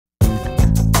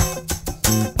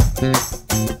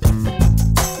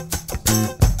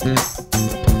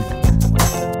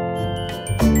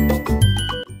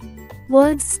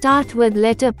Words start with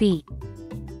letter P.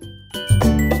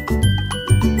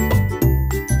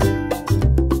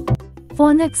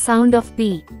 Phonic sound of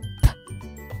P.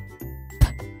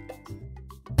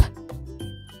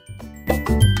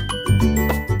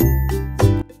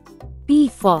 P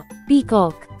for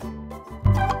peacock.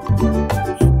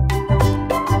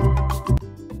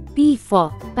 P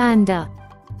for panda.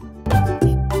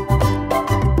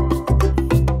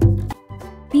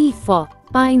 P for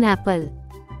pineapple.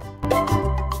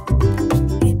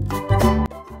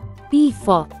 P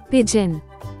for pigeon.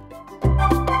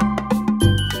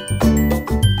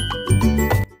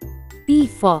 P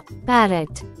for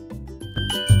parrot.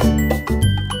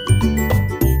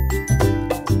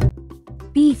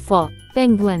 P for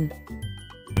penguin.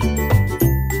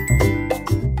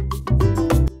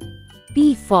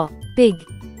 P for pig.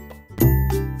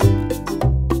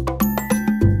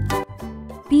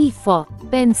 P for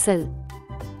pencil.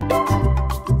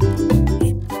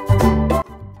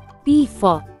 P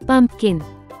for pumpkin.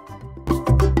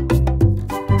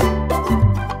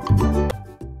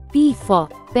 P for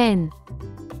pen.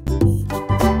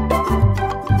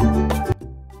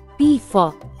 P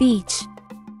for peach.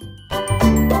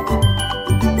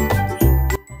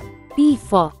 P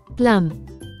for plum.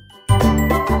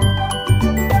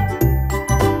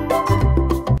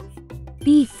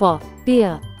 P for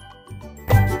pear.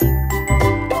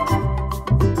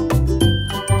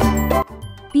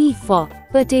 P for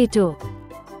potato.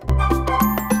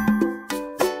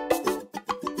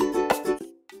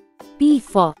 P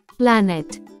for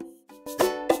planet.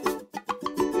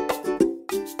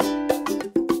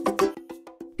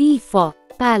 P for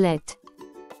palette.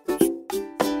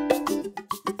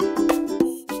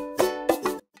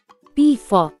 P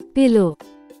for pillow.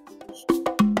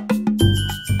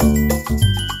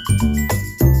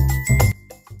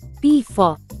 P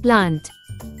for plant.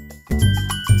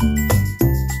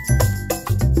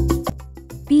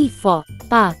 P for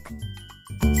park.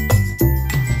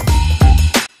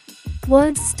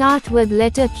 Words start with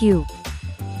letter Q.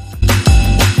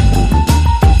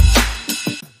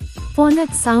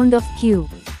 Phonic sound of Q.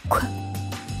 Qu,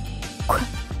 qu,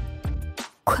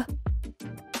 qu.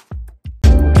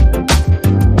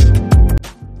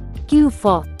 Q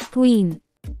for queen.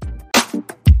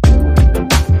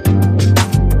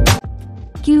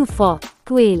 Q for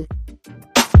quail.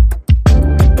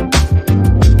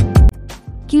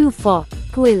 Q for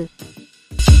quill.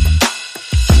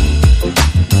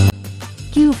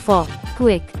 Q for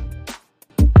quick.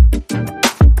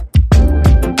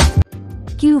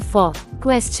 Q for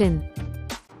question.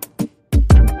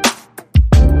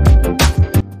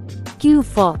 Q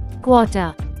for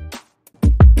quarter.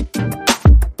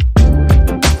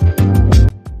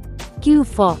 Q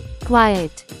for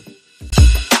quiet.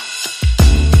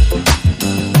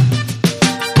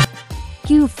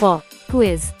 Q for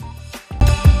quiz.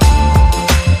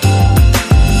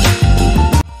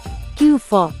 Q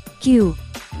for Q.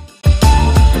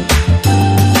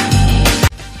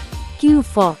 Q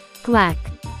for quack.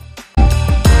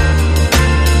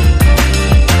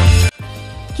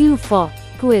 Q for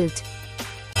quilt.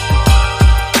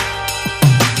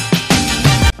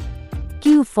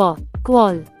 Q for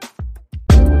quall.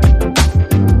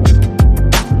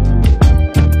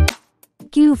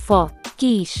 Q for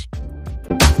quiche.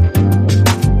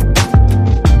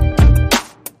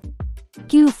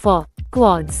 Q for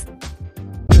quads.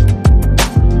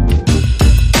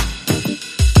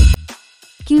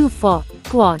 Q for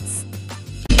quads.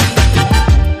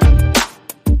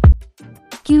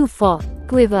 Q for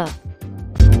quiver.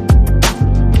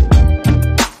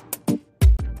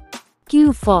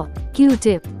 Q for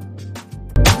Q-tip.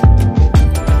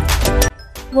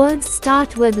 Words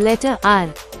start with letter R.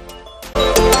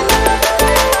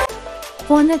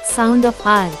 Phonic sound of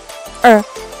R. R,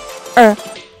 R,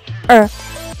 R.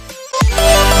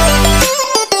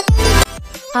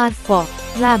 R for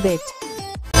rabbit.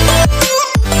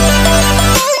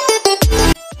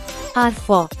 R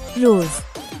for rose.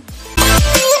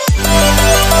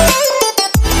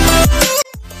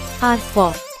 R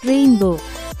for rainbow.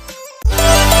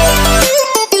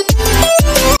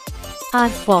 R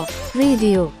for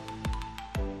radio.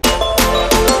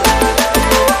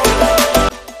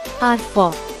 R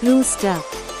for rooster.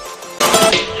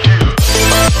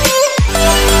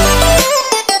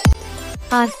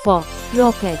 R for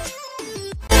rocket.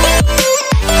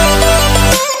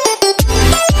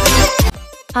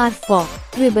 R for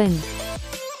ribbon.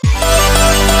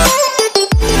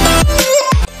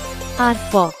 R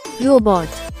for robot.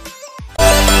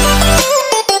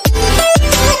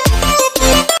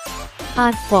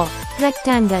 R for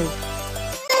rectangle.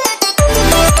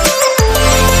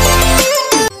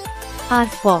 R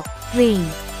for rain.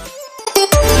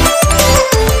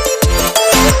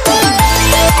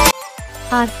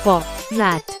 R for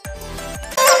rat.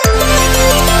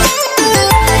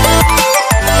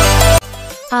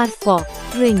 R for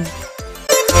ring.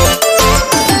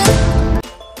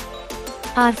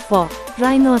 R for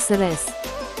rhinoceros.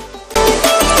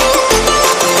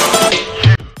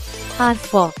 R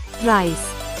for rice.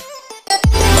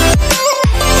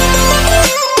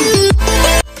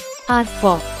 R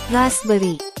for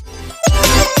raspberry.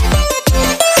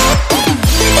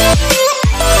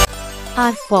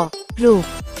 R for rope.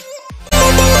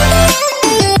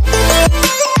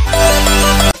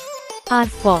 R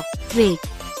for rake.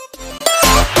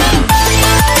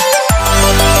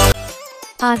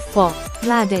 R for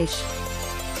radish.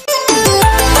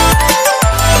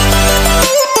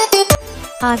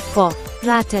 R for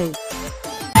rattle.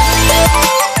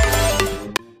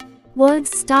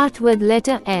 Words start with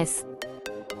letter S.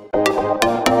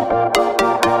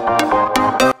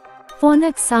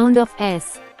 Phonics sound of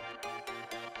S.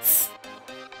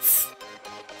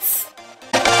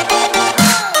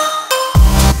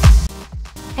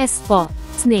 S for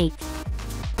snake.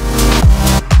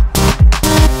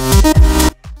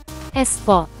 S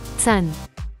for sun.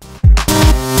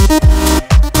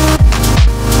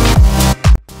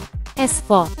 S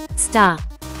for star.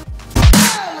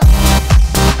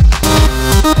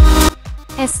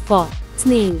 S for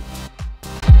snail.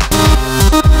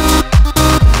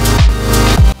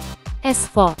 S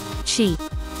for sheep.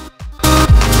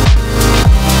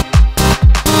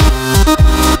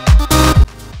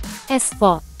 S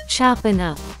for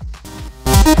sharpener.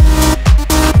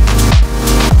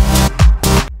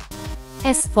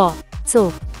 S for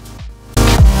soap.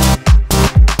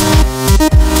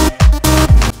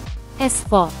 S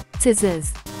for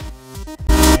scissors.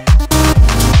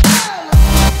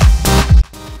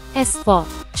 S for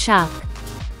shark.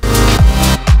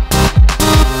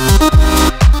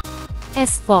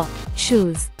 S for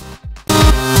shoes.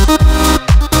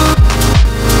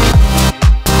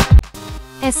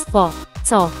 S for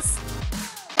socks.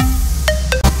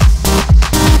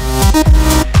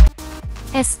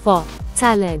 S for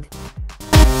salad.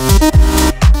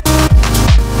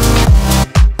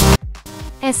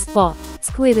 S for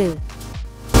squirrel.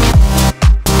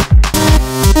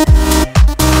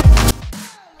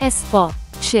 S for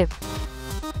ship.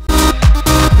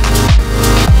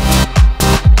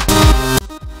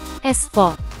 S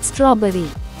for strawberry.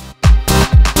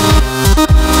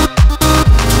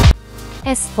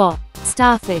 S for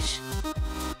starfish.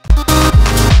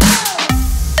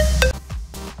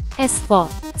 S for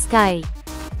sky.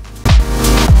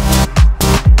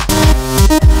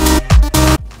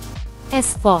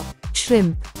 S for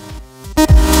shrimp.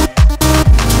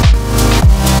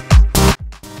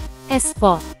 S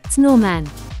for snowman.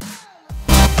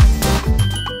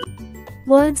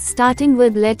 Words starting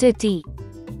with letter T.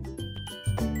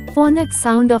 Phonics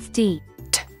sound of T.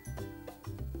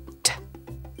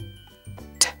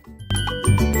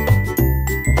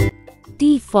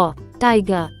 T for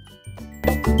tiger.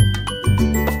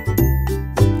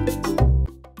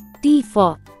 T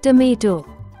for tomato.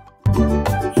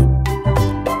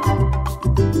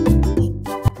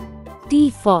 T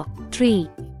for tree.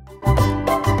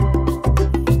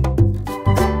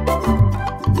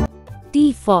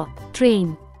 T for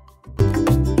train.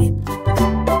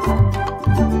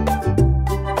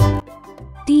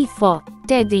 T for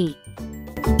teddy.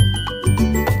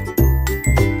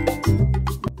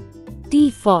 T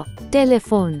for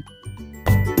telephone.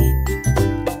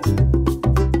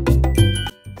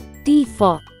 T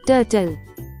for turtle.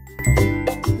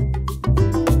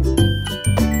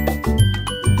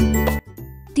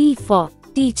 T for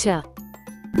teacher.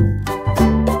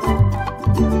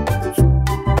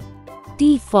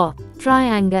 T for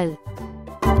triangle.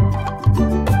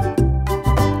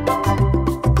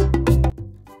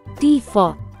 T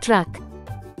for truck.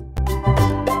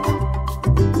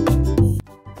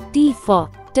 T for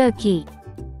turkey.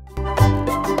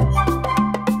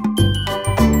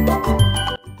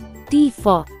 T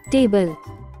for table.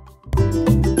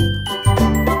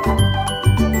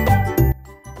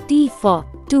 T for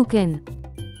toucan.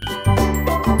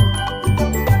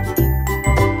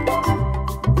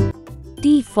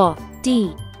 T for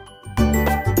tea.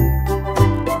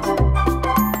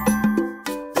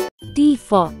 T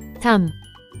for thumb.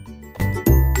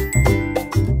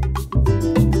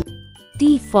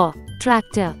 T for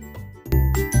tractor.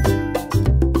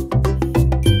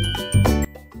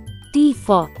 T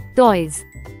for toys.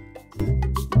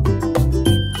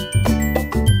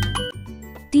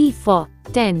 T for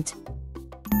tent.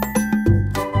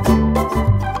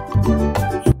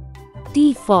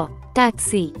 T for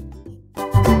taxi.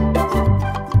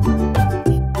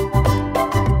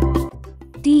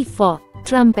 T for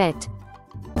trumpet.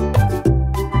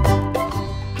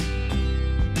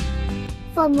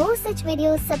 For more such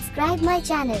videos, subscribe my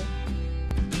channel.